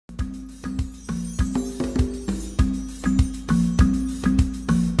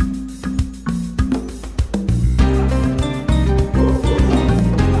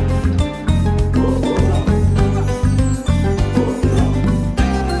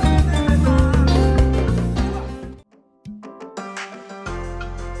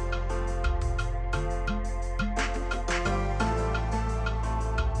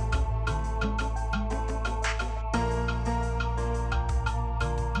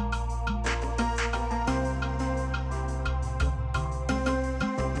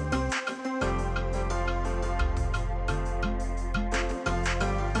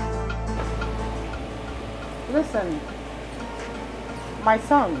listen, my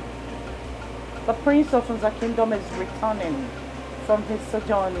son, the Prince of the Kingdom is returning from his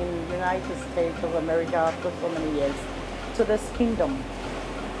sojourn in the United States of America after so many years to this kingdom.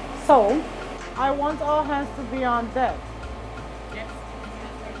 So, I want all hands to be on deck. Yes.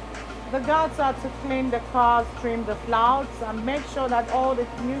 The guards are to clean the cars, trim the flowers, and make sure that all the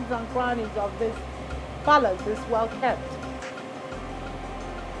nooks and crannies of this palace is well kept.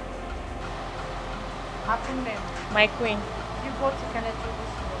 Happiness. My queen. You go to Kenneth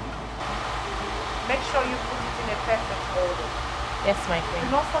this room. Make sure you put it in a perfect order. Yes, my queen.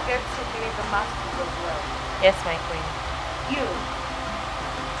 Do not forget to clean the masters as well. Yes, my queen. You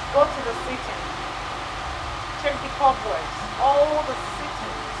go to the sitting. Check the cobwebs. All the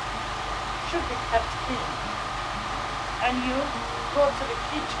sittings should be kept clean. And you go to the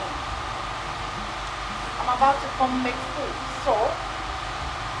kitchen. I'm about to come make food, so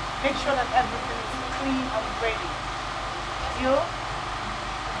make sure that everything is clean and ready. You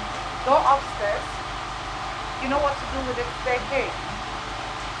go upstairs. You know what to do with the staircase.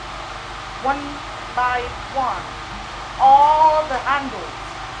 One by one, all the handles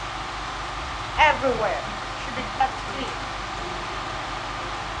everywhere should be kept clean.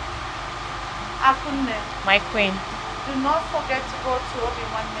 Akunne, My queen. do not forget to go to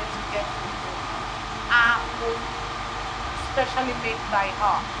Obi-Wan to get food. Food specially made by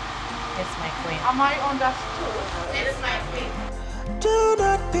her. Yes, my queen. Am I understood? Yes, my queen. Do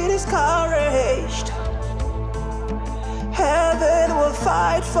not be discouraged. Heaven will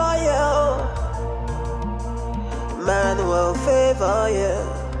fight for you. Man will favor you.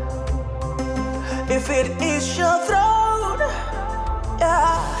 If it is your throne,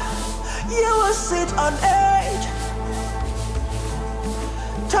 yeah, you will sit on edge.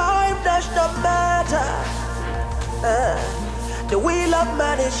 Time does not matter. The wheel of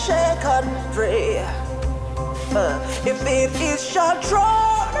man is shaken free. If it is your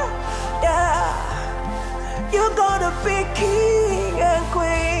throne, yeah, you're gonna be king and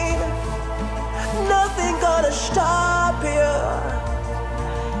queen. Nothing gonna stop you.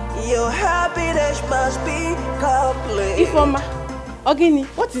 Your happiness must be complete. Ifoma, Ogini,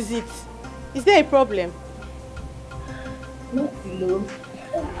 what is it? Is there a problem? Not alone.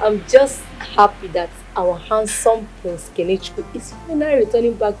 I'm just happy that our handsome Prince Kenechukwu is finally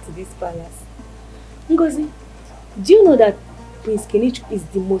returning back to this palace. Ngozi, do you know that Prince Kenechukwu is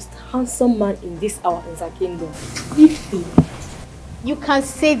the most handsome man in this our Nza kingdom? You can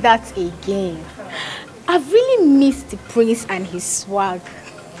say that again. I've really missed the prince and his swag.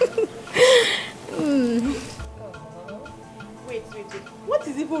 Wait. What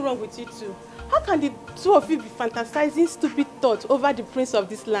is even wrong with you two? How can the two of you be fantasizing stupid thoughts over the prince of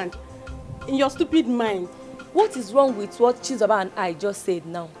this land? In your stupid mind. What is wrong with what Chizaba and I just said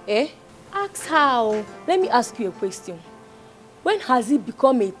now? Eh? Ask how. Let me ask you a question. When has it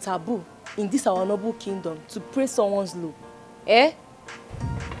become a taboo in this our noble kingdom to praise someone's look? Eh?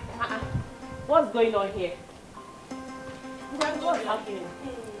 What's going on here? What's happening?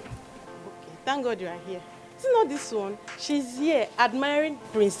 Okay, thank God you are here. See not this one. She's here admiring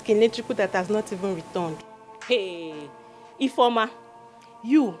Prince Kenechukwu that has not even returned. Hey, Ifoma,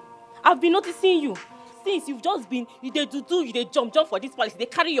 I've been noticing you since you've just been, you dey jump for this palace, they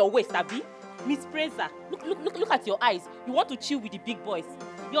carry your waist, abi? Miss Praiser, look at your eyes. You want to chill with the big boys.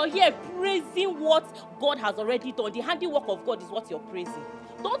 You're here praising what God has already done. The handiwork of God is what you're praising.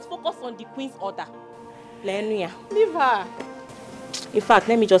 Don't focus on the queen's order. Leia, Leave her. in fact,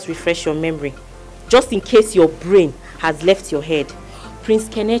 let me just refresh your memory. Just in case your brain has left your head. Prince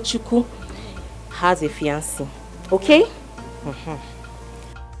Kenechukwu has a fiancé. Okay?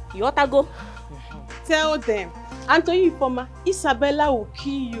 You ought to go. Tell them. And to you, Ifoma, Isabella will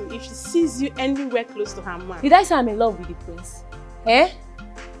kill you if she sees you anywhere close to her man. Did I say I'm in love with the prince? Eh?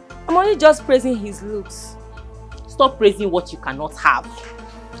 I'm only just praising his looks. Stop praising what you cannot have.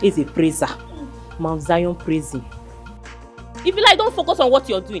 He's a praiser. Mount Zion praising. If you like, don't focus on what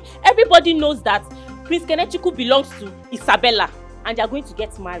you're doing. Everybody knows that Prince Kenechukwu belongs to Isabella and they are going to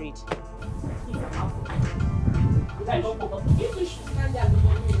get married.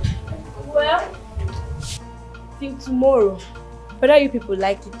 Well, till tomorrow, whether you people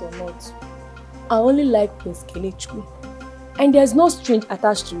like it or not, I only like Prince Kenechukwu. And there's no strings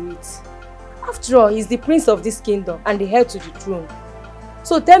attached to it. After all, he's the prince of this kingdom and the heir to the throne.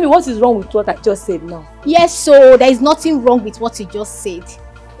 So tell me, what is wrong with what I just said now? Yes, so there is nothing wrong with what you just said.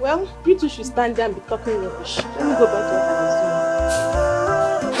 Well, you two should stand there and be talking rubbish. Let me go back to what I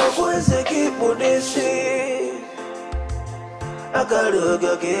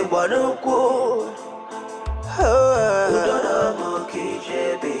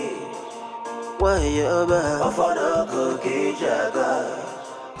was Prince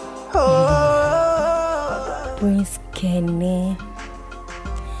Kenny,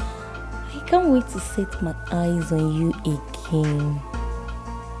 I can't wait to set my eyes on you again.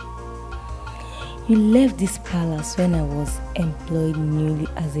 You left this palace when I was employed newly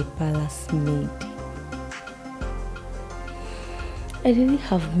as a palace maid. I really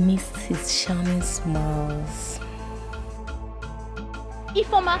have missed his charming smiles.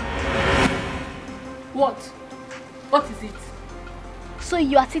 Ifoma! What? What is it? So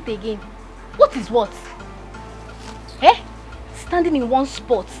you are at it again. What is what? Eh? Standing in one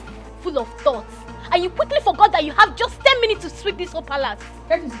spot, full of thoughts, and you quickly forgot that you have just 10 minutes to sweep this whole palace.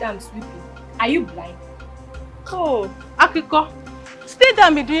 Can't you see that I'm sweeping? Are you blind? Oh, Akiko, stay there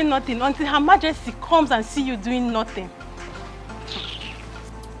and be doing nothing until Her Majesty comes and see you doing nothing.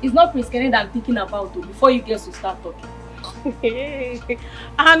 It's not Prince Kenny that I'm thinking about though, before you get to start talking.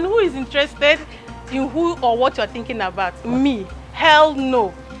 And who is interested in who or what you're thinking about? Me? Hell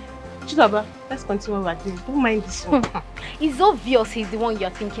no. Chidaba, let's continue what we're doing. Don't mind this one. It's obvious he's the one you're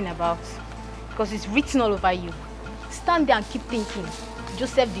thinking about. Because it's written all over you. Stand there and keep thinking.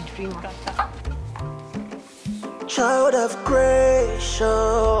 Joseph the dreamer. Child of grace,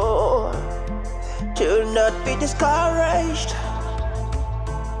 do not be discouraged.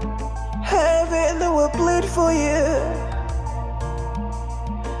 Heaven will plead for you.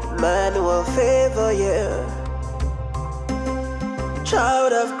 Man will favor you.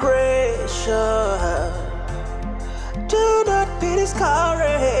 Child of grace, do not be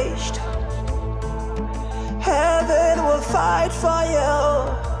discouraged. Heaven will fight for you.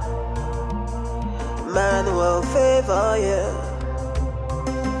 Man will favor you.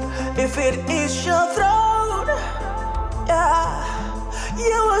 If it is your throne, yeah,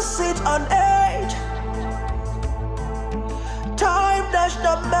 you will sit on it. Time does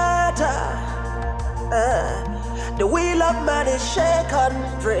not matter. The will of man is shaken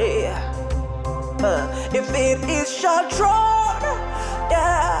free. If it is your throne,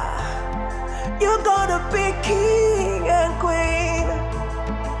 yeah, you're gonna be king and queen.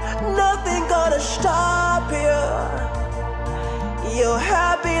 Nothing gonna stop you. Your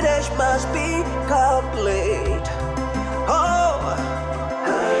happiness must be complete. Oh,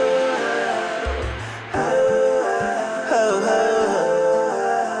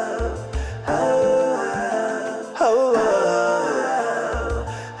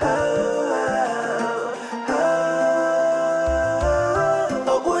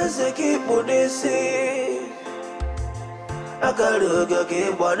 Akaluga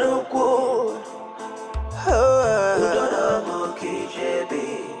ke banuku, udana muki jebi,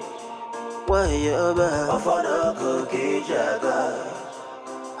 wayaba afana kuki jaga.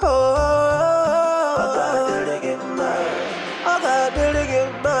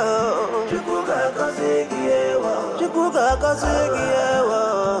 Jukuga kasegiewa,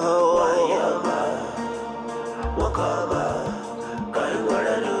 wayaba wakaba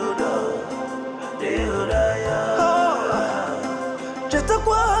kaingwara nudo deudaya.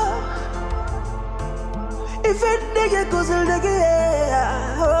 If it nigga goes a nigga,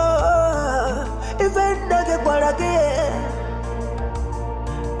 if it nigga guarake,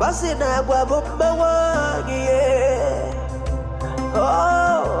 Passina Guabomba,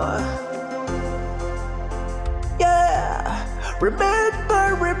 oh, yeah.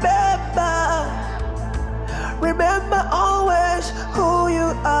 Remember always who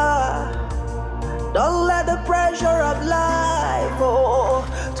you are. Don't let the pressure of life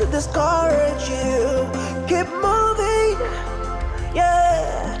to discourage you. Keep moving,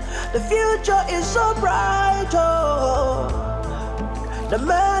 yeah. The future is so bright, no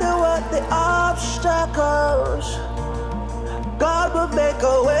matter what the obstacles, God will make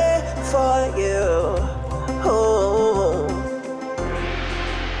a way for you. Oh.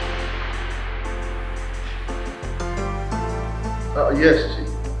 Yes, Chief.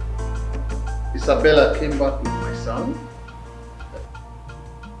 Isabella came back with my son.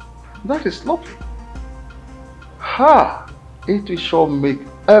 That is lovely. Ha! It will sure make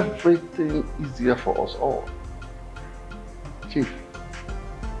everything easier for us all. Chief,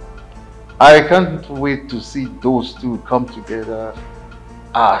 I can't wait to see those two come together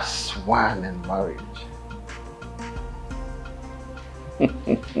as one in marriage.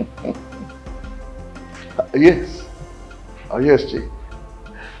 Yes. Oh, yes, Chief.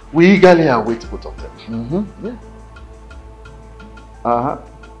 We eagerly await both of them. Yeah.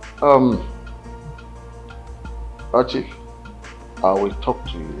 Chief, I will talk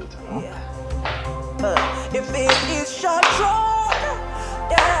to you later. Huh? Yeah. If it is your throne,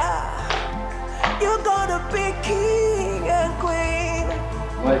 yeah, you're gonna be king and queen.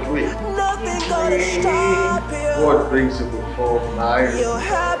 My queen. Nothing gonna stop you. What brings you before my Your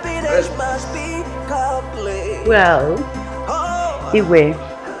happiness must be complete. Well, Oh, Iwe,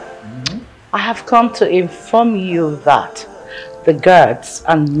 I have come to inform you that the guards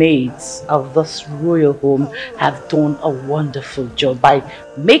and maids of this royal home have done a wonderful job by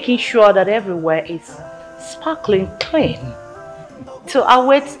making sure that everywhere is sparkling clean to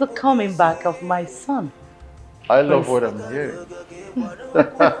await the coming back of my son. I love what I'm hearing.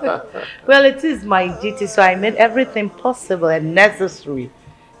 Well, it is my duty, so I made everything possible and necessary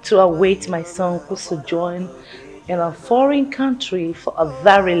to await my son who sojourned in a foreign country for a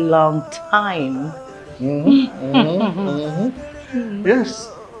very long time.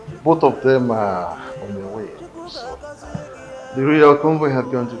 Yes, both of them are on their way. So the royal convoy have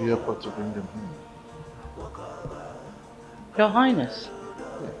gone to the airport to bring them home. Your Highness,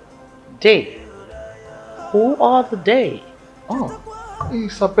 they? Who are the they? Oh,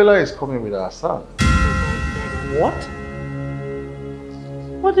 Isabella is coming with our son. What?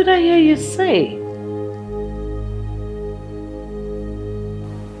 What did I hear you say?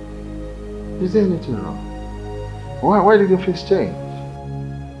 Is there anything wrong? Why did your face change?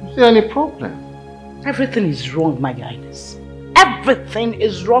 Is there any problem? Everything is wrong, my Highness. Everything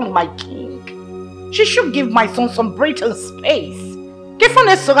is wrong, my king. She should give my son some break and space.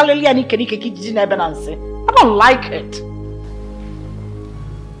 I don't like it.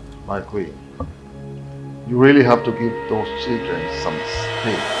 My queen, you really have to give those children some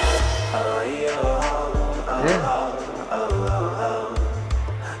space.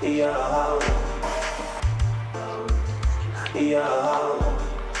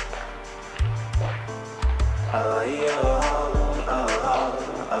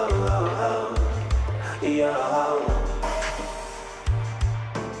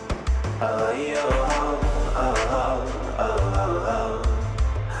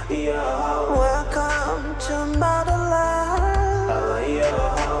 welcome to motherland.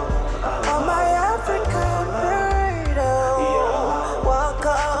 Oh, my African bride. Oh,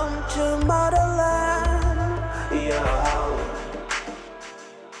 welcome to motherland.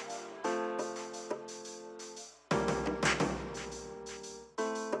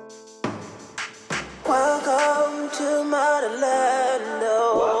 Welcome to motherland.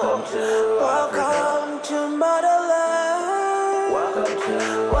 Oh, welcome to motherland.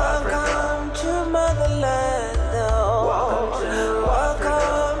 Welcome to motherland. Oh,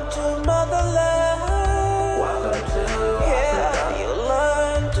 welcome to motherland. Here you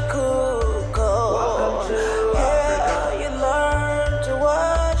learn to cook. Oh, here you learn to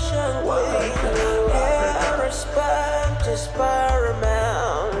wash and clean. Here respect is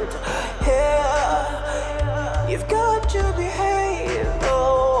paramount. Here you've got to behave.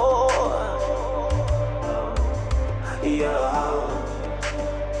 Oh,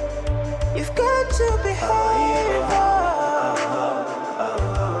 you've got to behave.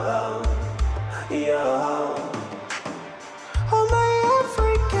 Oh, my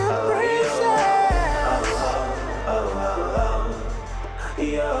African princess.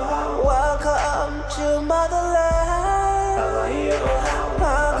 Welcome to motherland.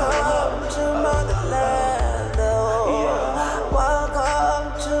 Welcome to motherland. Oh, welcome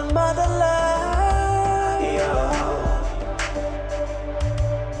to motherland.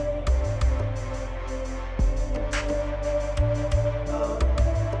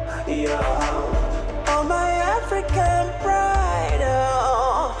 Oh, my African pride.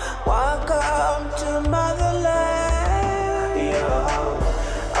 Oh, welcome to motherland.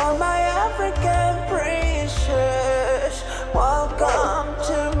 Oh, my African precious. Welcome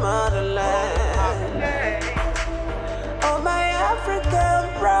to motherland. Oh, my African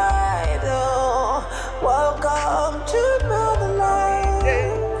pride. Oh, welcome to motherland.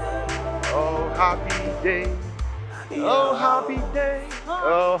 Oh, happy day. Oh, happy day.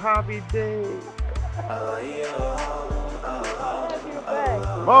 Oh, happy day.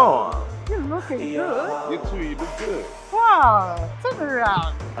 Mom, You're looking good. you too, you look good. Wow, turn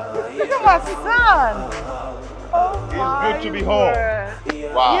around. Look at my son. Oh, It's good to be home. word.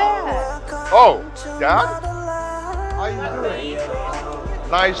 Wow. Yeah. Oh, Dad? How you doing?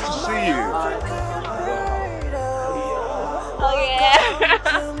 Nice to see you. Oh yeah.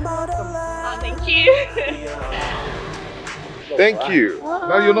 Oh, thank you. Thank you.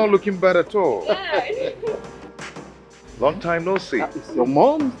 Now you're not looking bad at all. Yeah. Long time no see. Your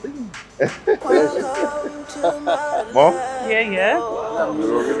mom's thing. Mom? Yeah.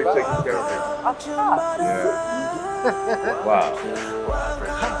 You're really taking care of him. Yeah. Wow.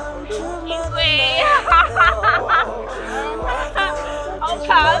 Oh,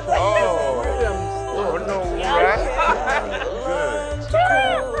 Pop. Oh no, right?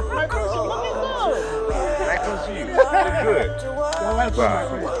 Good. good. You're welcome, my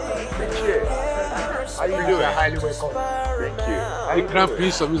friend. Cheers. How you doing? Highly welcome. Thank you. The Grand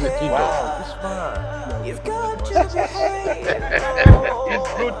Prince of Music Kingdom. Wow, this man. It's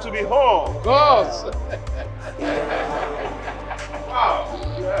good to be home. Of course. Wow.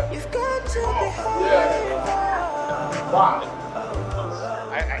 You've got to be home. Wow.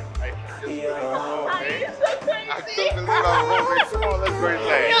 I just really home, man. I couldn't believe I was home. Come on, let's go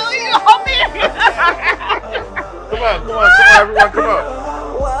inside. Come on, everyone, come on.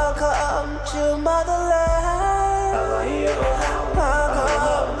 Welcome to motherland.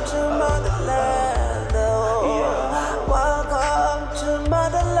 Welcome to motherland. Welcome to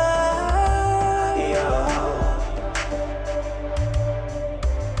motherland.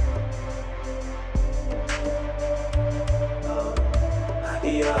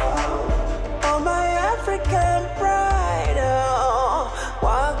 Oh, my African pride.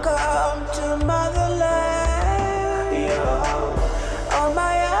 Welcome to motherland. Oh,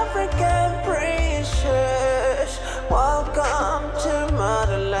 my African princess, welcome to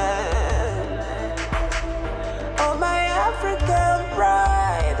motherland. Oh, my African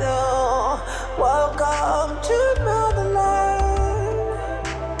bride, welcome to motherland.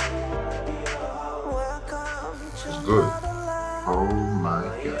 Welcome to It's good. Oh my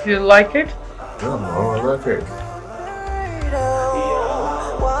God. You like it? Yeah, I like it.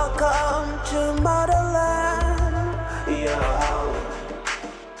 Welcome to motherland.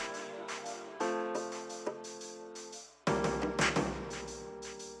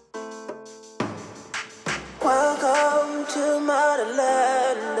 Welcome to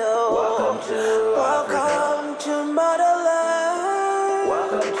motherland. Welcome to motherland.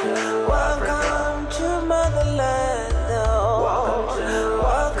 Welcome to motherland.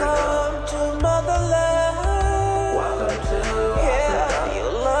 Welcome to motherland. Yeah, you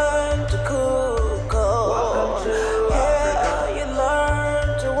learn to cook. Yeah, you learn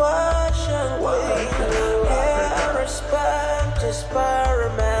to wash and clean. Yeah, respect is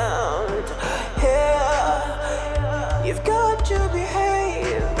paramount. Yeah, you've got to behave.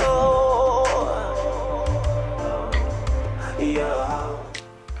 Yeah.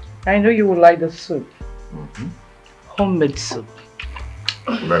 I know you would like the soup. Homemade soup.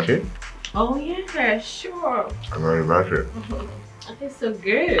 Like it? Oh yeah, sure. I really like it. It tastes so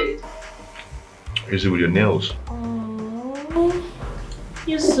good. Is it with your nails? Oh,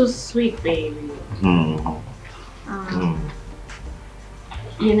 you're so sweet, baby.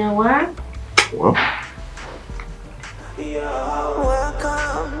 You know what? Well,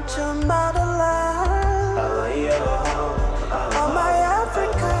 Welcome to motherland. Oh, my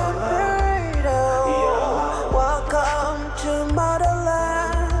African pride. Welcome to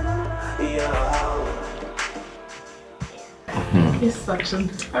motherland. You're such a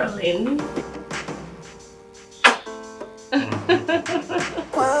darling.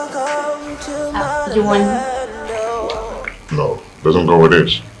 Welcome to You want? motherland. no, doesn't go with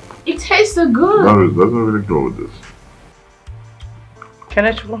this. It tastes so good. No, it doesn't really go with this.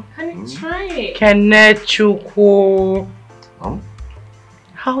 Kenechukwu. Honey, try it. Kenechukwu. Huh?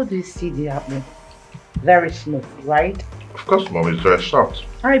 How do you see the apple? Very smooth, right? Of course, Mom, it's very soft.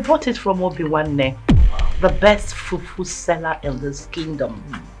 I bought it from Obiwanne, the best fufu seller in this kingdom.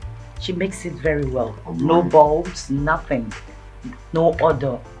 She makes it very well. No bulbs, nothing. No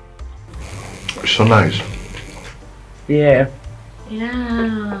odor. It's so nice. Yeah.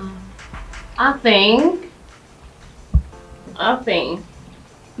 Yeah. I think.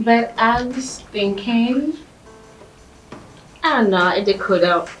 But I was thinking, I don't know if they could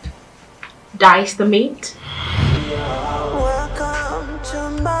have diced the meat. Welcome to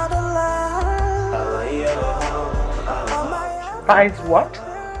motherland. Dice what?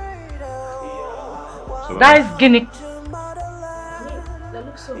 So Dice guinea. That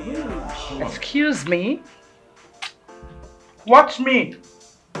looks so huge. Excuse me. Watch me.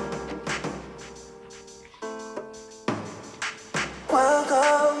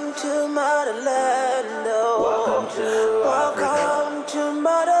 Welcome to motherland. Welcome to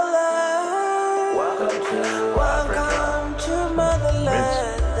motherland. Welcome to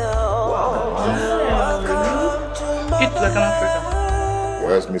motherland. Welcome to Eat like an African. motherland.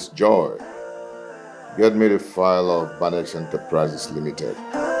 Where's Miss Joy? Get me the file of Banex Enterprises Limited.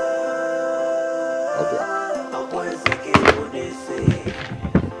 Okay.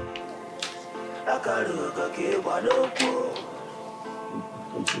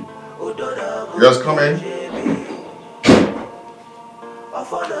 You guys come in.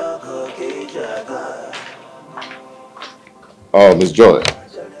 Oh, Miss Joy,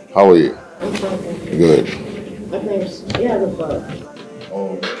 how are you? Good.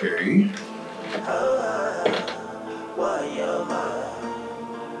 Okay.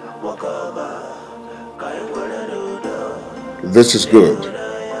 This is good.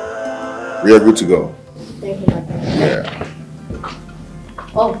 We are good to go. Thank you, madam. Yeah.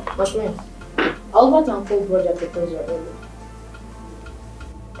 Oh, my friend. Albert and Paul brought their proposal early.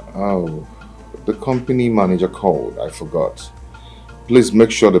 Oh, the company manager called. I forgot. Please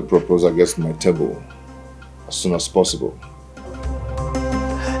make sure the proposal gets to my table as soon as possible.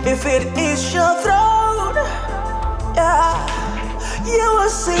 If it is your throne, yeah, you will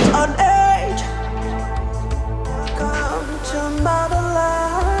sit on edge. Come to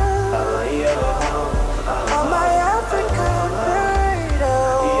motherland, on my African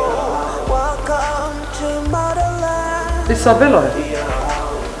freedom. Welcome to motherland. Isabella,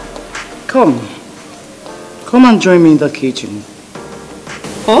 come and join me in the kitchen.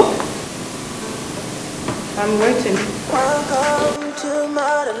 Huh? I'm waiting. Welcome to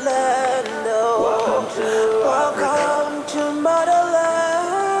motherland. Welcome to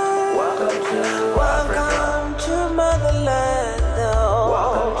motherland. Welcome to motherland.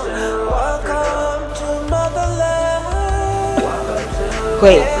 Welcome to motherland.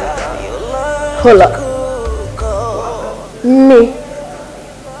 Wait. Hold up. Me,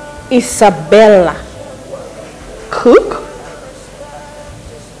 Isabella, cook?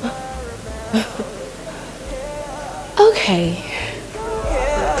 Okay.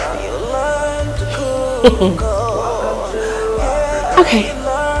 Okay.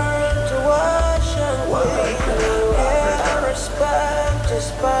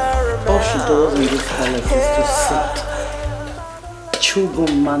 All she does in this palace is to sit,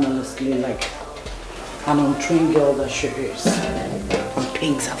 chewing mannerlessly like an untrained girl that she is, and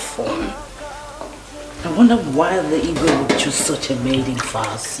pains her form. I wonder why the ego would choose such a maiden for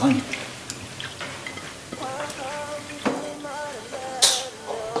her son.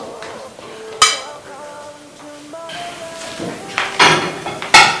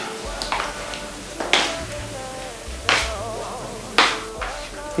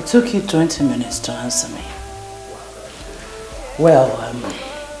 It took you 20 minutes to answer me. Well,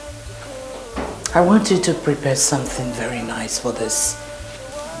 I want you to prepare something very nice for this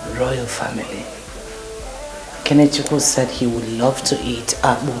royal family. Kenechukwu said he would love to eat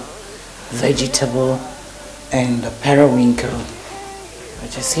apple, vegetable, and periwinkle,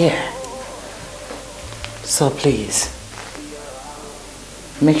 which is here. So please,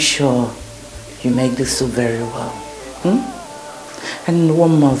 make sure you make the soup very well. And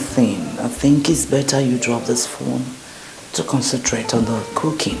one more thing, I think it's better you drop this phone to concentrate on the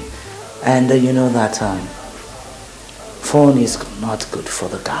cooking. And you know that phone is not good for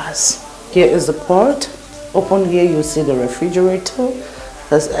the gas. Here is the pot. Open here, you see the refrigerator.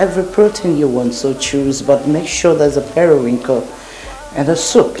 There's every protein you want, so choose, but make sure there's a periwinkle and a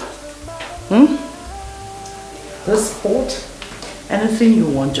soup. This pot, anything you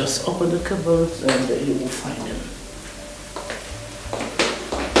want, just open the cupboard and you will find them.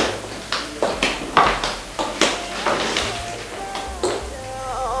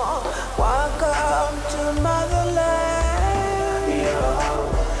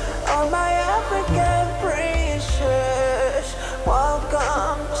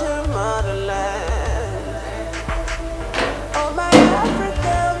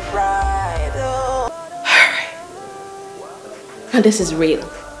 And this is real.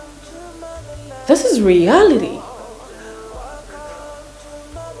 This is reality.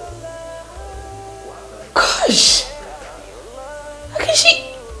 Gosh.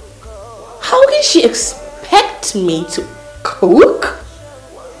 How can she expect me to cook?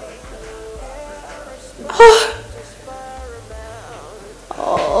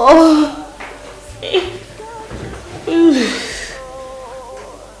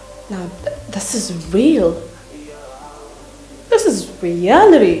 Now, this is real. This is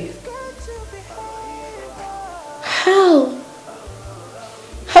reality. How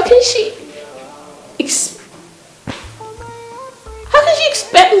can she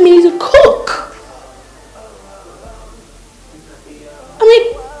expect me to cook? I mean,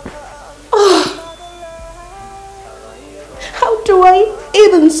 how do I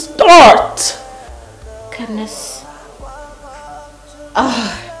even start? Goodness.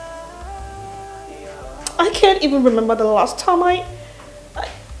 I can't even remember the last time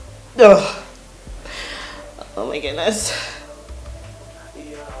oh my goodness.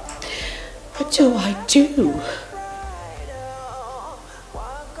 What do I do?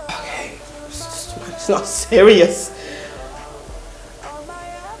 Okay, it's not serious.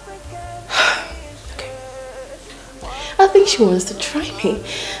 Okay. I think she wants to try me.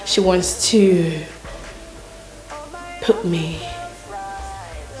 She wants to put me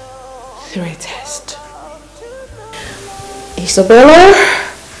through a test. Isabella,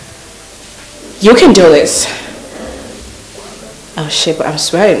 You can do this. Oh shit, but I'm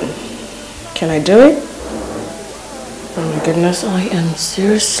sweating. Can I do it? Oh my goodness, I am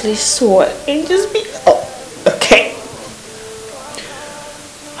seriously sweating. Just be. Oh, okay.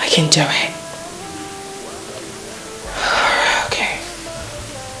 I can do it. Okay.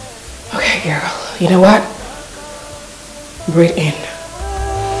 Okay, girl. You know what? Breathe in.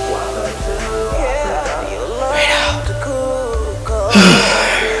 Breathe out.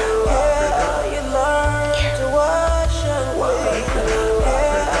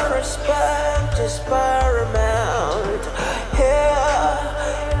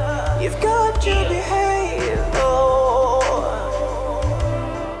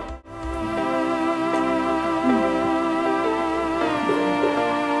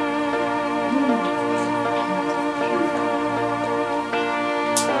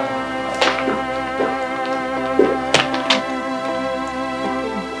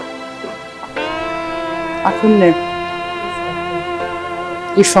 Akunle,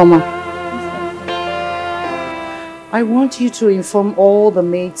 Ifoma, I want you to inform all the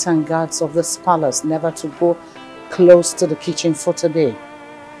maids and guards of this palace never to go close to the kitchen for today.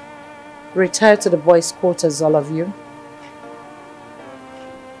 Retire to the boys' quarters, all of you.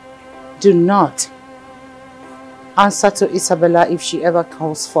 Do not answer to Isabella if she ever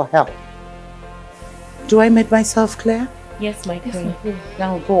calls for help. Do I make myself clear? Yes, my queen.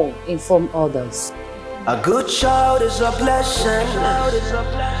 Now go inform others. A good child is a blessing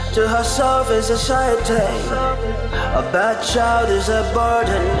to herself and society. A bad child is a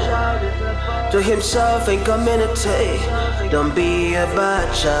burden to himself and community. Don't be a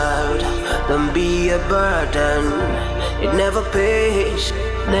bad child, don't be a burden. It never pays,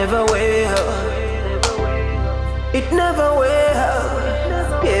 never will. It never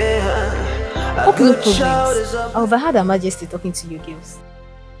will, yeah. A good child is a... I overheard Her Majesty talking to you girls.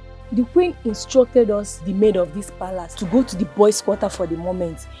 The queen instructed us, the maid of this palace, to go to the boys' quarter for the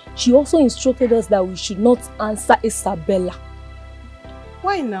moment. She also instructed us that we should not answer Isabella.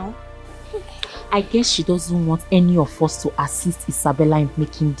 Why now? I guess she doesn't want any of us to assist Isabella in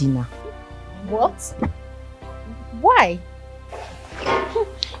making dinner. What? Why?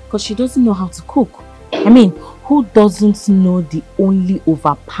 Because she doesn't know how to cook. I mean, who doesn't know the only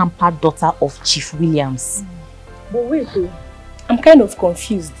over-pampered daughter of Chief Williams? But wait though. I'm kind of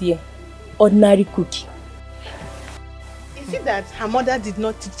confused here. Ordinary cooking. Is it that her mother did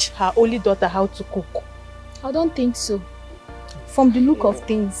not teach her only daughter how to cook? I don't think so. From the look of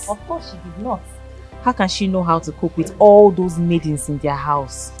things. Of course she did not. How can she know how to cook with all those maidens in their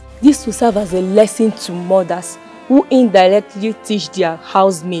house? This will serve as a lesson to mothers who indirectly teach their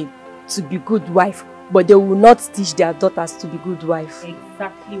housemaid to be good wife, but they will not teach their daughters to be good wife.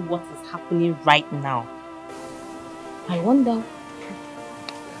 Exactly what is happening right now. I wonder.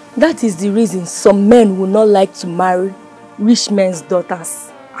 That is the reason some men will not like to marry rich men's daughters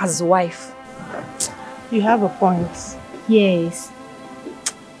as wife. You have a point. Yes.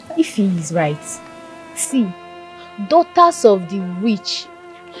 If he is right. See, daughters of the rich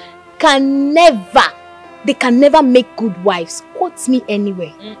can never make good wives. Quote me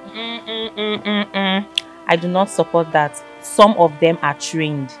anyway. I do not support that. Some of them are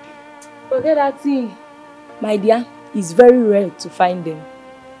trained. Forget that thing. My dear, it's very rare to find them.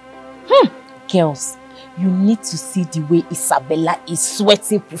 Girls, you need to see the way Isabella is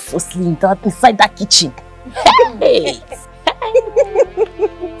sweating profusely inside that kitchen. Hey!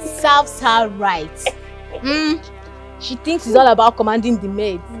 Serves her right. She thinks it's all about commanding the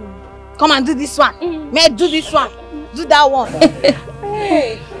maid. Come and do this one. Maid, do this one. Do that one.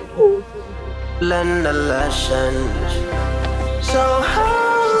 Learn the lesson. So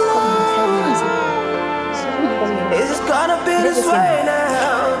how long is this gonna be this way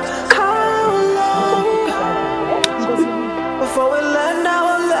now? Before we learn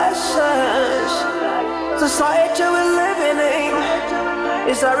our lessons, society we're living in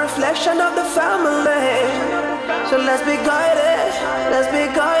is a reflection of the family. So let's be guided, let's be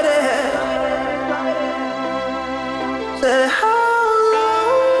guided. Say how long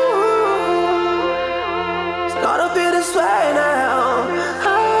it's gonna be this way now?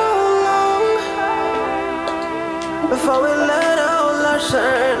 How long before we learn our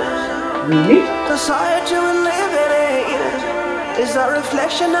lesson? Really? Society we're living in is a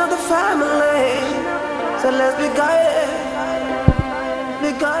reflection of the family. So let's be guided,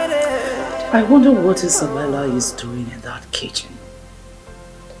 be guided. I wonder what Isabella is doing in that kitchen.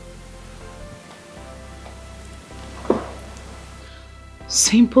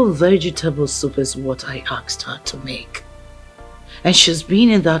 Simple vegetable soup is what I asked her to make. And she's been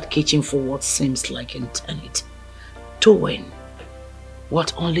in that kitchen for what seems like eternity. Doing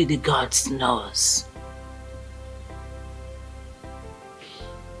what only the gods knows.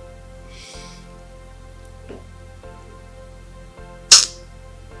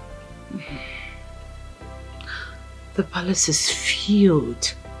 The palace is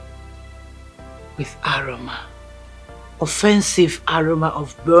filled with aroma, offensive aroma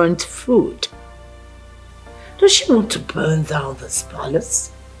of burnt food. Does she want to burn down this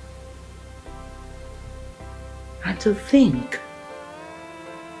palace? And to think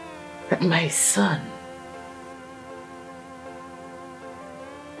that my son,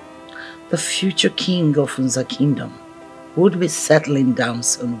 the future king of Unza kingdom, would be settling down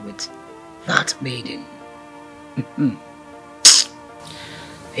soon with that maiden.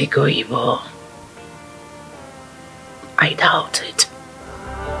 Ego Ibo, I doubt it.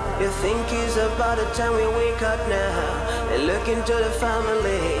 You think it's about the time we wake up now and look into the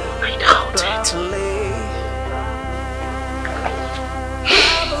family? I doubt properly.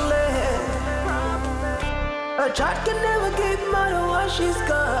 A child can never give mother what she's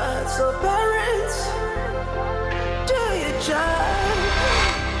got. So parents, do your job.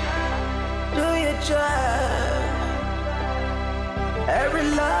 Do your job. Every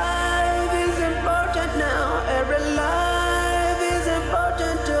life is important now. Every life is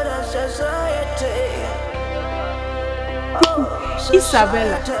important to the society.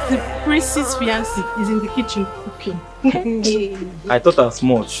 Isabella, the princess fiancé, is in the kitchen cooking. I thought as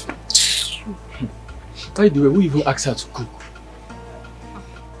much. By the way, who even asked her to cook?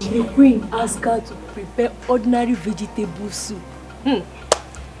 The queen asked her to prepare ordinary vegetable soup.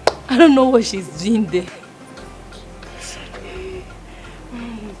 I don't know what she's doing there.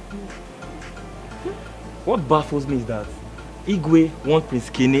 What baffles me is that Igwe wants Prince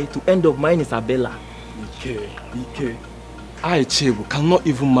Kene to end up marrying Isabella. Ike. I, Chebo, cannot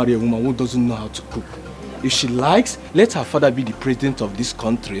even marry a woman who doesn't know how to cook. If she likes, let her father be the president of this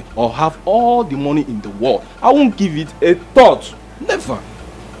country or have all the money in the world. I won't give it a thought. Never.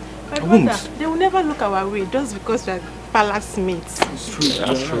 My brother, they will never look our way just because we are palace mates. It's true.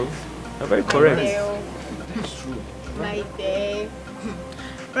 That's true. You're very correct. It's true. My dear.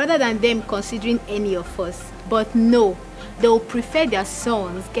 Rather than them considering any of us, but no, they will prefer their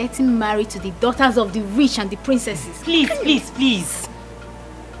sons getting married to the daughters of the rich and the princesses. Please.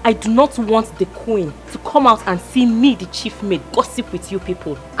 I do not want the queen to come out and see me, the chief maid, gossip with you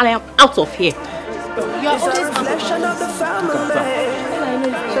people. And I am out of here. You are always a reflection of the family.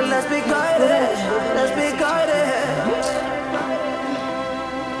 So let's be guided. Let's be guided.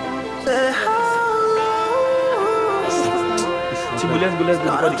 Say how long? Chibu, let's go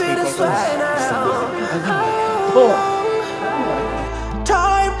before the king comes.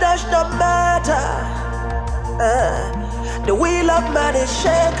 Time does not matter. The wheel of man is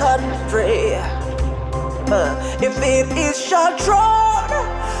shaken free. If it is your throne,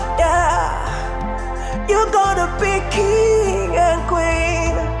 yeah, you're gonna be king and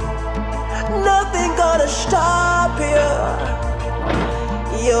queen. Nothing gonna stop you.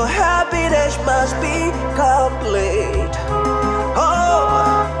 Your happiness must be complete.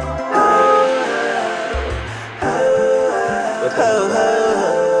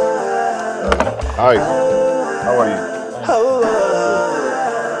 Hi, how are you?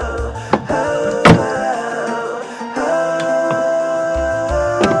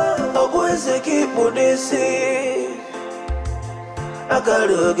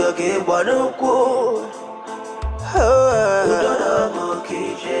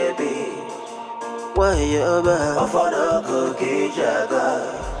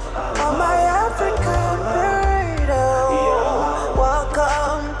 My African burrito,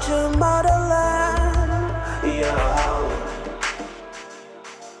 welcome to motherland.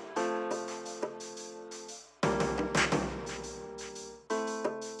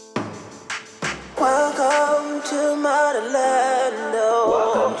 Welcome to motherland.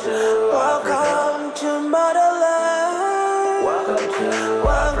 Welcome to motherland.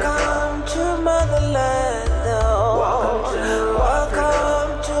 Welcome to motherland.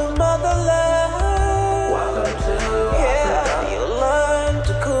 Welcome to motherland. Yeah, you learn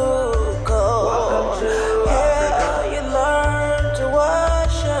to cook. Yeah, you learn to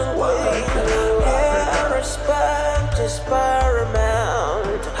wash and clean. Yeah, respect is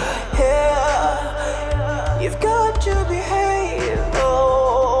paramount. Yeah, you've got to behave.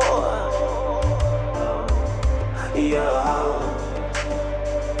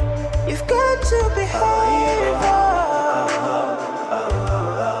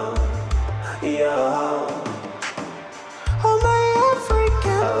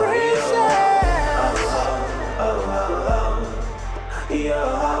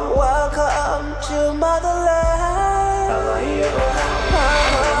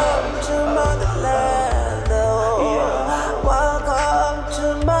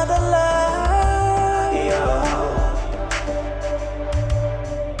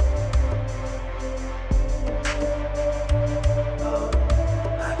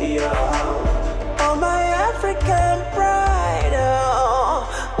 African pride. Oh,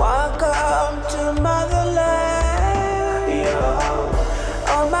 welcome to motherland.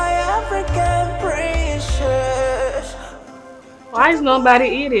 Oh, my African precious. Why is nobody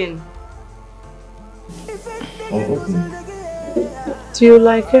eating? Do you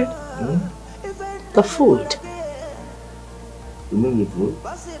like it? The food? You mean the food?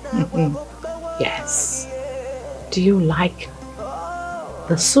 Yes. Do you like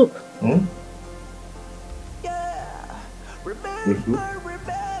the soup? The soup?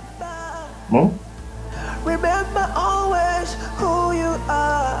 No? Remember always who you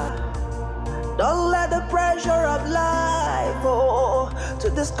are. Don't let the pressure of life to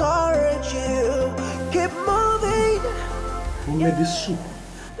discourage you. Keep moving. Who made this soup?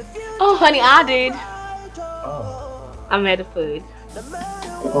 Oh, honey, I did. Oh. I made the food.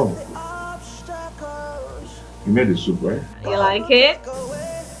 Oh. You made the soup, right? You like it?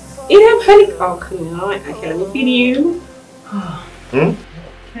 Eat up, honey. Oh, come on. Okay, let me feed you. Okay.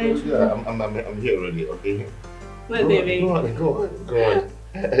 Yeah, I'm here already, okay? What, baby? Go on.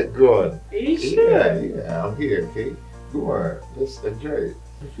 Go on. Are you sure? Yeah, I'm here, okay? Go on. Let's enjoy it.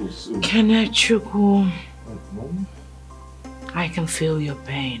 Kenechukwu, I can feel your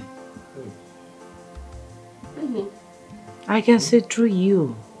pain. I can see through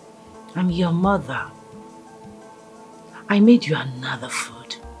you. I'm your mother. I made you another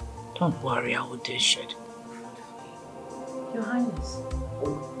food. Don't worry, I will dish it. Your Highness.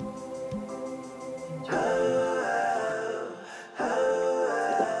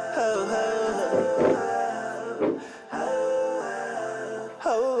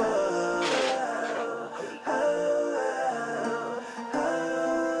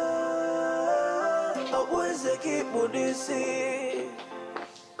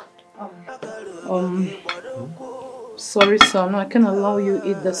 Sorry, son, I can't allow you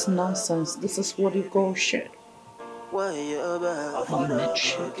eat this nonsense. This is what you call shit. You met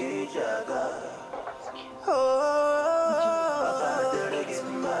shit.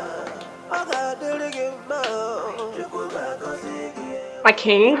 My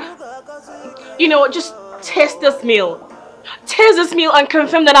king, you know what, just taste this meal. Taste this meal and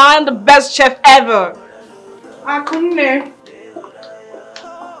confirm that I am the best chef ever. I couldn't there.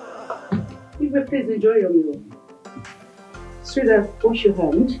 You may please enjoy your meal. Sweetheart, wash your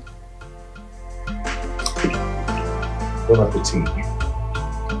hand. Bon appetit.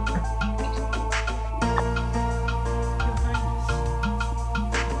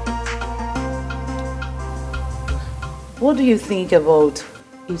 What do you think about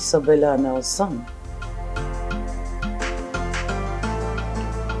Isabella and our son?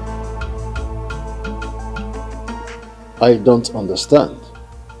 I don't understand.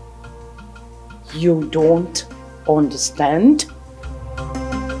 You don't understand?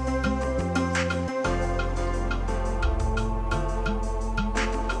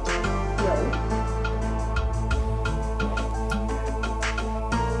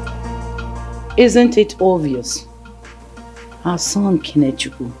 Isn't it obvious? Our son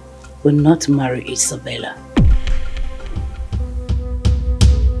Kenechukwu will not marry Isabella.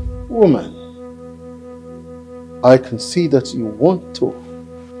 Woman, I can see that you want to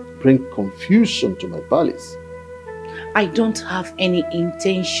bring confusion to my palace. I don't have any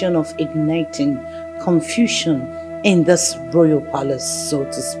intention of igniting confusion in this royal palace, so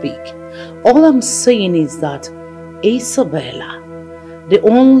to speak. All I'm saying is that Isabella, the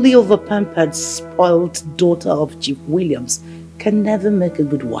only over-pampered, spoiled daughter of Chief Williams, can never make a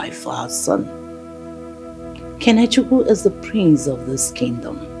good wife for her son. Kenechukwu is the prince of this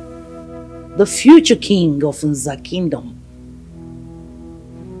kingdom, the future king of Nza kingdom.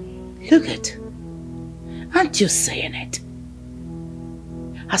 Look at, aren't you saying it?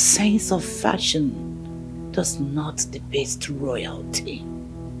 A sense of fashion does not depict royalty.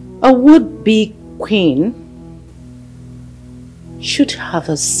 A would-be queen should have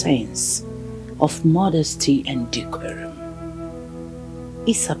a sense of modesty and decorum.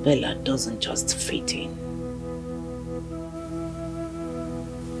 Isabella doesn't just fit in.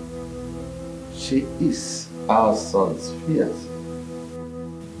 She is our son's fiancée.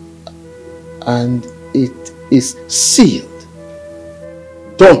 And it is sealed.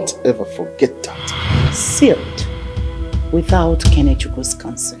 Don't ever forget that. Sealed without Kenechukwu's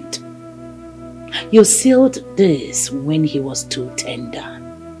consent. You sealed this when he was too tender.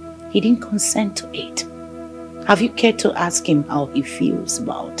 He didn't consent to it. Have you cared to ask him how he feels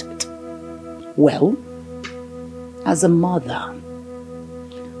about it? Well, as a mother,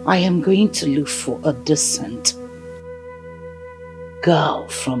 I am going to look for a decent girl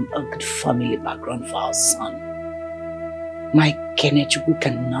from a good family background for our son. My Kenechukwu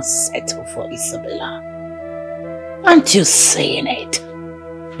cannot settle for Isabella. Aren't you seeing it?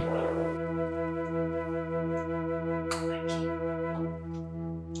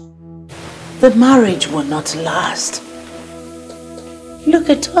 The marriage will not last. Look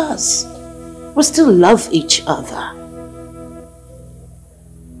at us. We still love each other.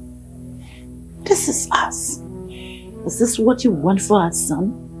 This is us. Is this what you want for our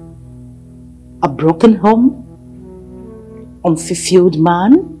son? A broken home? Unfulfilled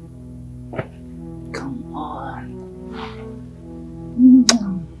man? Come on.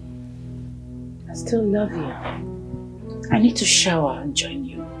 I still love you. I need to shower and join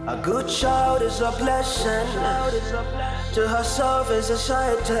you. A good child is a blessing. To herself is a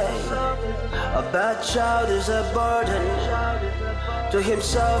society. A bad child is a burden. To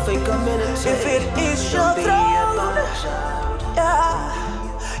himself and community. If it is your throne,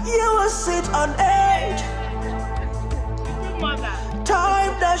 yeah, you will sit on edge.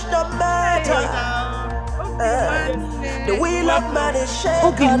 Time does not matter. The wheel of man is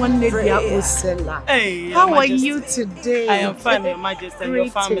shaken free. Hey, How are you today? I am fine, Your Majesty, and your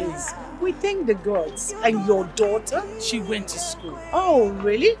family. We thank the gods. And your daughter? She went to school. Oh,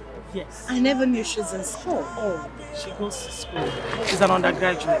 really? Yes. I never knew she was in school. Oh, she goes to school. She's an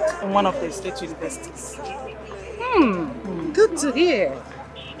undergraduate in one of the state universities. Good to hear.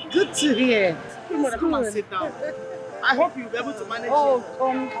 Good to hear. Come and sit down. I hope you'll be able to manage Oh, it.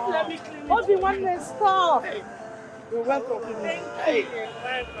 come on. Obi-Wan, stop. You're welcome. Hey.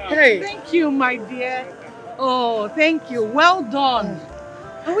 Thank you, my dear. Oh, thank you. Well done.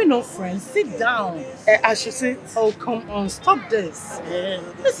 Are we not friends? Sit down. I should sit. Oh, come on. Stop this. Yeah.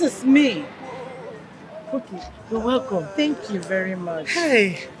 This is me. Okay. You're welcome. Thank you very much.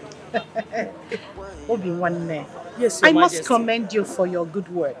 Hey. Obi-Wan. Yes, Your I must Majesty. commend you for your good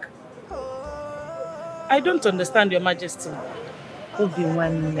work. I don't understand, Your Majesty.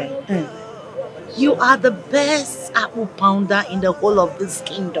 Obi-Wan. You are the best apple pounder in the whole of this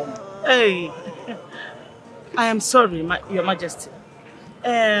kingdom. Hey. I am sorry, Your Majesty.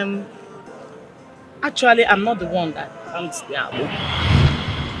 Actually, I'm not the one that pounds the apple.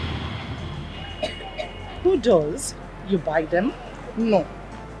 Who does? You buy them? No.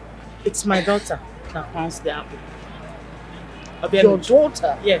 It's my daughter that pounds the apple. Your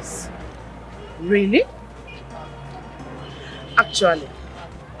daughter? Yes. Really? Actually,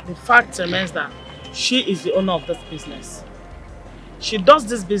 the fact remains that she is the owner of this business. She does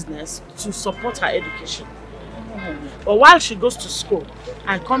this business to support her education. But while she goes to school,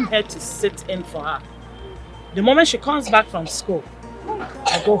 I come here to sit in for her. The moment she comes back from school,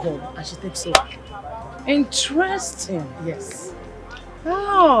 I go home and she takes over. Interesting. Yes.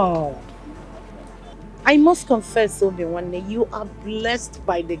 Oh. I must confess, Obi-Wan, you are blessed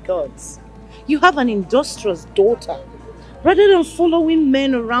by the gods. You have an industrious daughter. Rather than following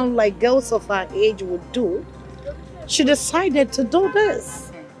men around like girls of her age would do, she decided to do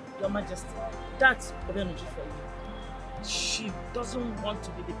this. Your Majesty, that's Obenuji for you. She doesn't want to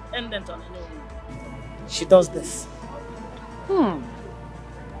be dependent on anyone. She does this.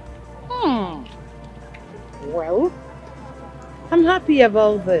 Well, I'm happy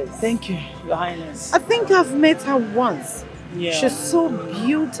about this. Thank you, Your Highness. I think I've met her once. Yeah. She's so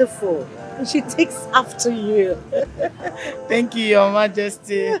beautiful. And she takes after you. Thank you, Your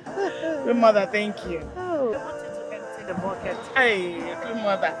Majesty. Queen Mother, thank you. Oh. I wanted to empty the bucket. Hey, Queen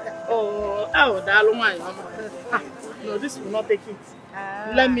Mother. Oh, darling. No, this will not take it.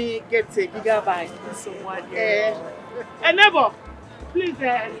 Let me get a bigger bag. So what? Hey, neighbor, please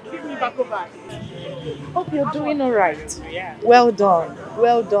give me back over. Hope you're doing all right. Yeah. Well done.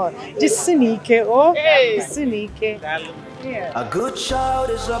 Well done. Just Sinike, oh? Hey. Sinike. Yeah. A good child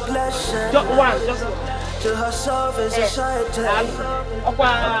is a blessing. Just one. To herself is a society. A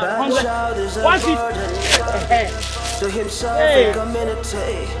bad child is a burden. To himself and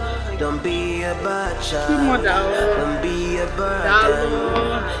community. Don't be a bad child. Don't be a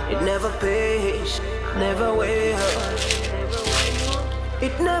burden. It never pays. Never will.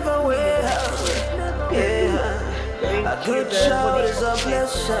 It never will. Yeah. A good child is a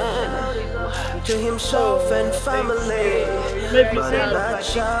blessing to himself and family. But a bad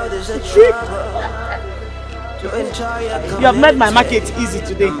child is a trouble to entire community. You have made my market easy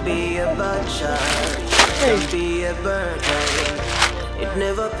today. Don't be a bad child. Don't be a burden. It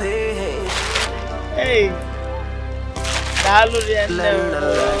never pays. Hey.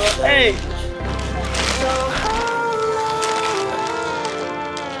 Hey.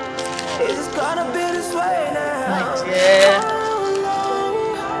 It's gonna be this way now. Yeah.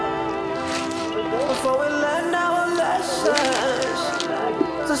 Before we learn our lessons,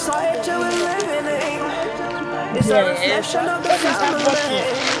 society we're living in is a reflection of the family.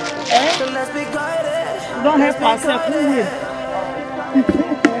 So let's be guided Don't help herself. Who will?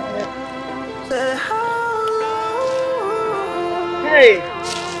 Hey,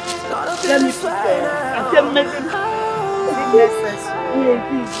 let me put I can make it necessary.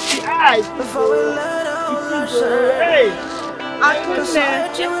 Hey, I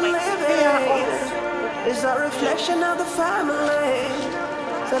it's a reflection of the family.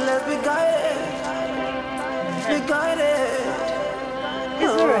 So let's be guided. Be guided.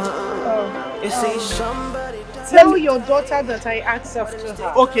 You see somebody. Tell your daughter that I asked after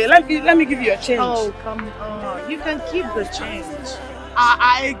her. Okay, let me give you a change. Oh, come on. You can keep the change.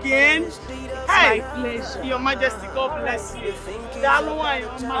 Again? Hey, my pleasure. Your Majesty, God bless you. Bye.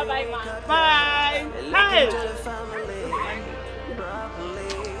 Bye. Hey.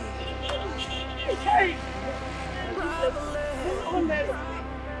 Hey.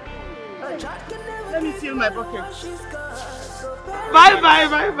 Let me seal my bucket.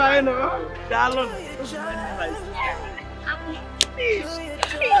 Bye. No. Darling.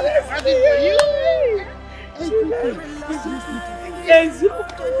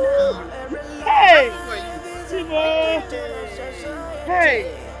 Hey, Timo. Hey.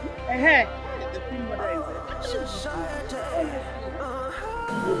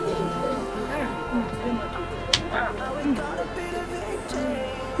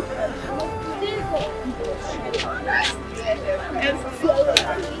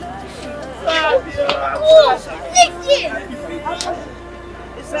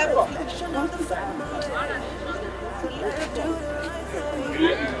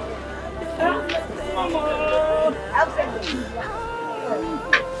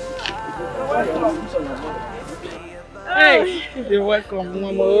 Hey, you're welcome,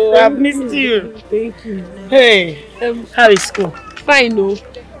 Mama. I've missed you. Thank you. Hey, how is school? Fine, no.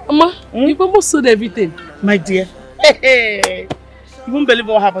 Mama, you've almost sold everything. My dear. Hey, you won't believe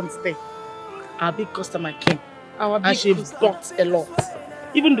what happened today. Our big customer came. And she bought a lot.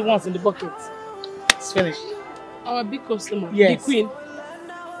 Even the ones in the bucket. It's finished. Our big customer? Yes. The queen?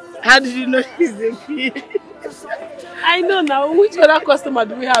 How did you know she's the queen? I know now. Which other customer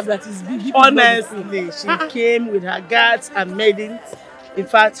do we have that is big? Honestly, she came with her guards and maidens. In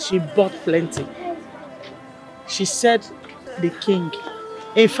fact, she bought plenty. She said the king.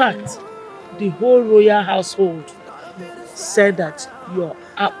 In fact, the whole royal household said that your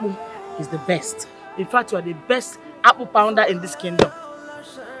apple is the best. In fact, you are the best apple pounder in this kingdom.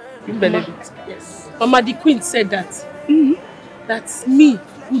 You believe it? Yes. Mama, the queen said that. That's me,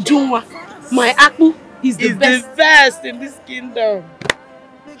 Ujunwa. My apple is the best. The best in this kingdom.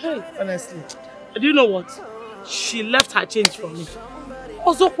 Hey. Honestly. Do you know what? She left her change for me.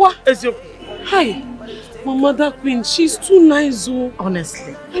 Ozokwa? Ezio. Hi. Mama, that queen, she's too nice, oh.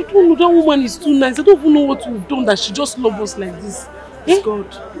 Honestly. I don't know, that woman is too nice. I don't even know what we've done that she just loves us like this. It's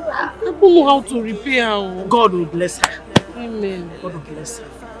God. I don't know how to repay her. Oh. God will bless her. Amen. God will bless her.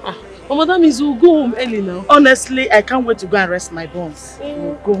 Mama, that means we'll go home early now. Honestly, I can't wait to go and rest my bones.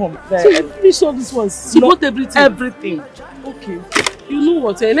 We'll go home. So you finish all these ones? You bought everything? Everything. Okay. You know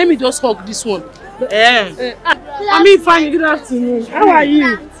what? Let me just hug this one. I mean, fine. Good afternoon. How are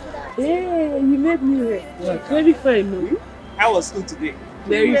you? Yeah, you made me very fine. No? How was school today?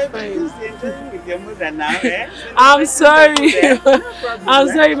 Very fine. With your mother now, eh? I'm sorry. I'm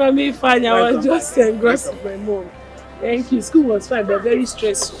sorry, Mami Fine. I was just engrossed with my mom. Thank you. School was fine, but very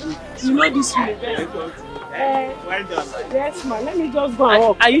stressful. You know this way. Well done. Yes, ma. Let me just go and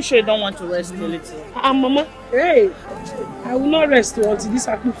walk. Are you sure you don't want to rest a little? Mama. Hey. I will not rest until this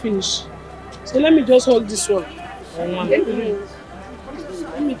apple finish. So let me just hold this one. Let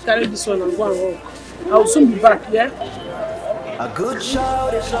me carry this one and go and walk. I will soon be back, yeah? A good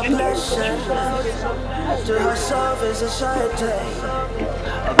child is a blessing. To herself is a society.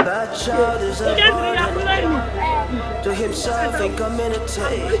 A bad child is a burden. To himself and community.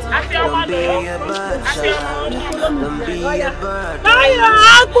 Don't be a bad child. Don't be a burden.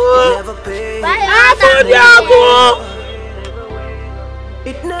 Never pay.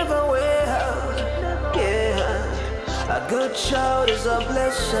 It never will. Yeah. A good child is a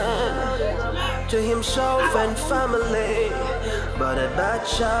blessing to himself and family, but a bad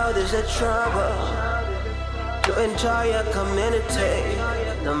child is a trouble to entire community.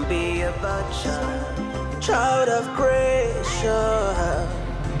 Don't be a bad child. Child of grace,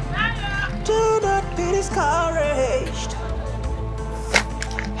 do not be discouraged.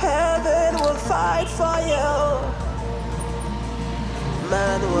 Heaven will fight for you.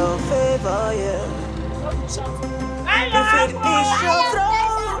 Man will favor you. If it is your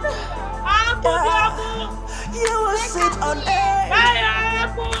throne, you will sit on it.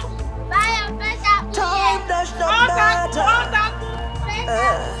 Time does not matter.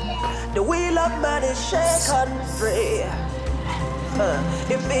 The will love man is shaken free.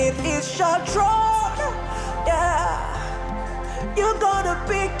 If it is your throne, yeah, you're gonna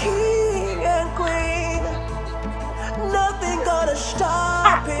be king and queen. Nothing gonna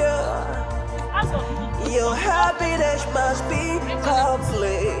stop you. Your happiness must be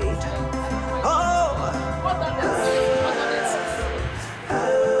complete. Oh.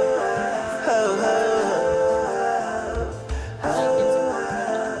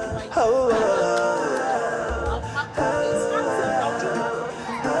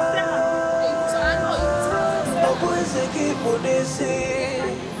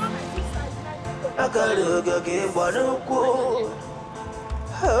 I gotta get one of you.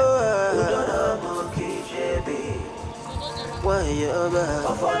 Why you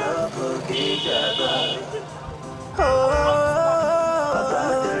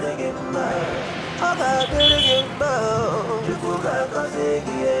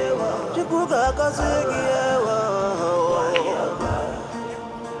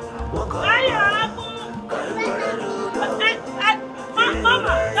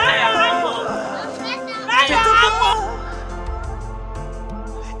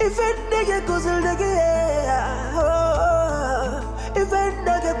if it nigga goes a nigga, if it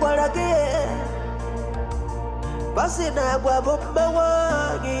nigga guarake, Basina Guabomba,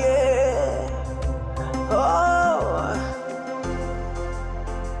 oh,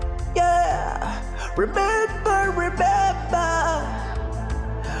 yeah.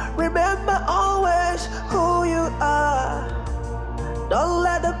 Remember always who you are. Don't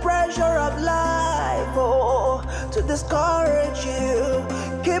let the pressure of life to discourage you.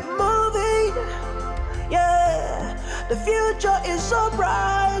 Keep moving, yeah. The future is so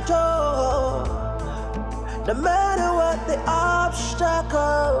bright, oh. No matter what the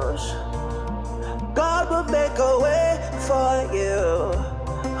obstacles, God will make a way for you.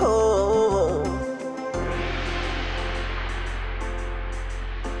 Oh.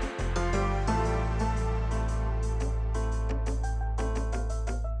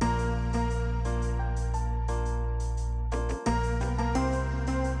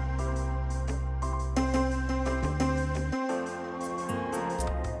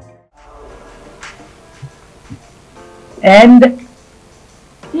 And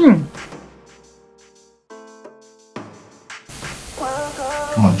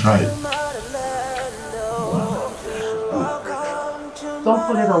Come on, try it. don't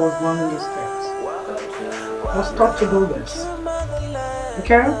forget I was running the steps. I was taught to do this.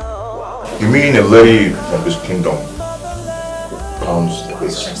 Okay? You mean a lady from this kingdom pounds the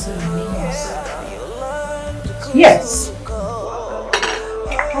base? Yes.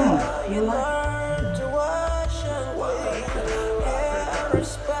 Come on, you like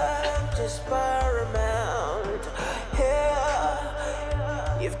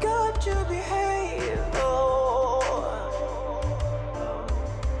You've got to behave, oh.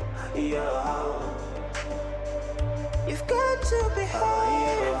 Yeah. You've got to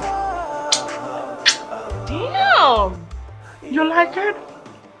behave, oh. Damn! You like it?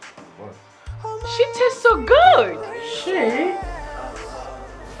 She tastes so good. Shit.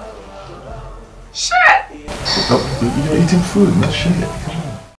 No, you're eating food, not shit.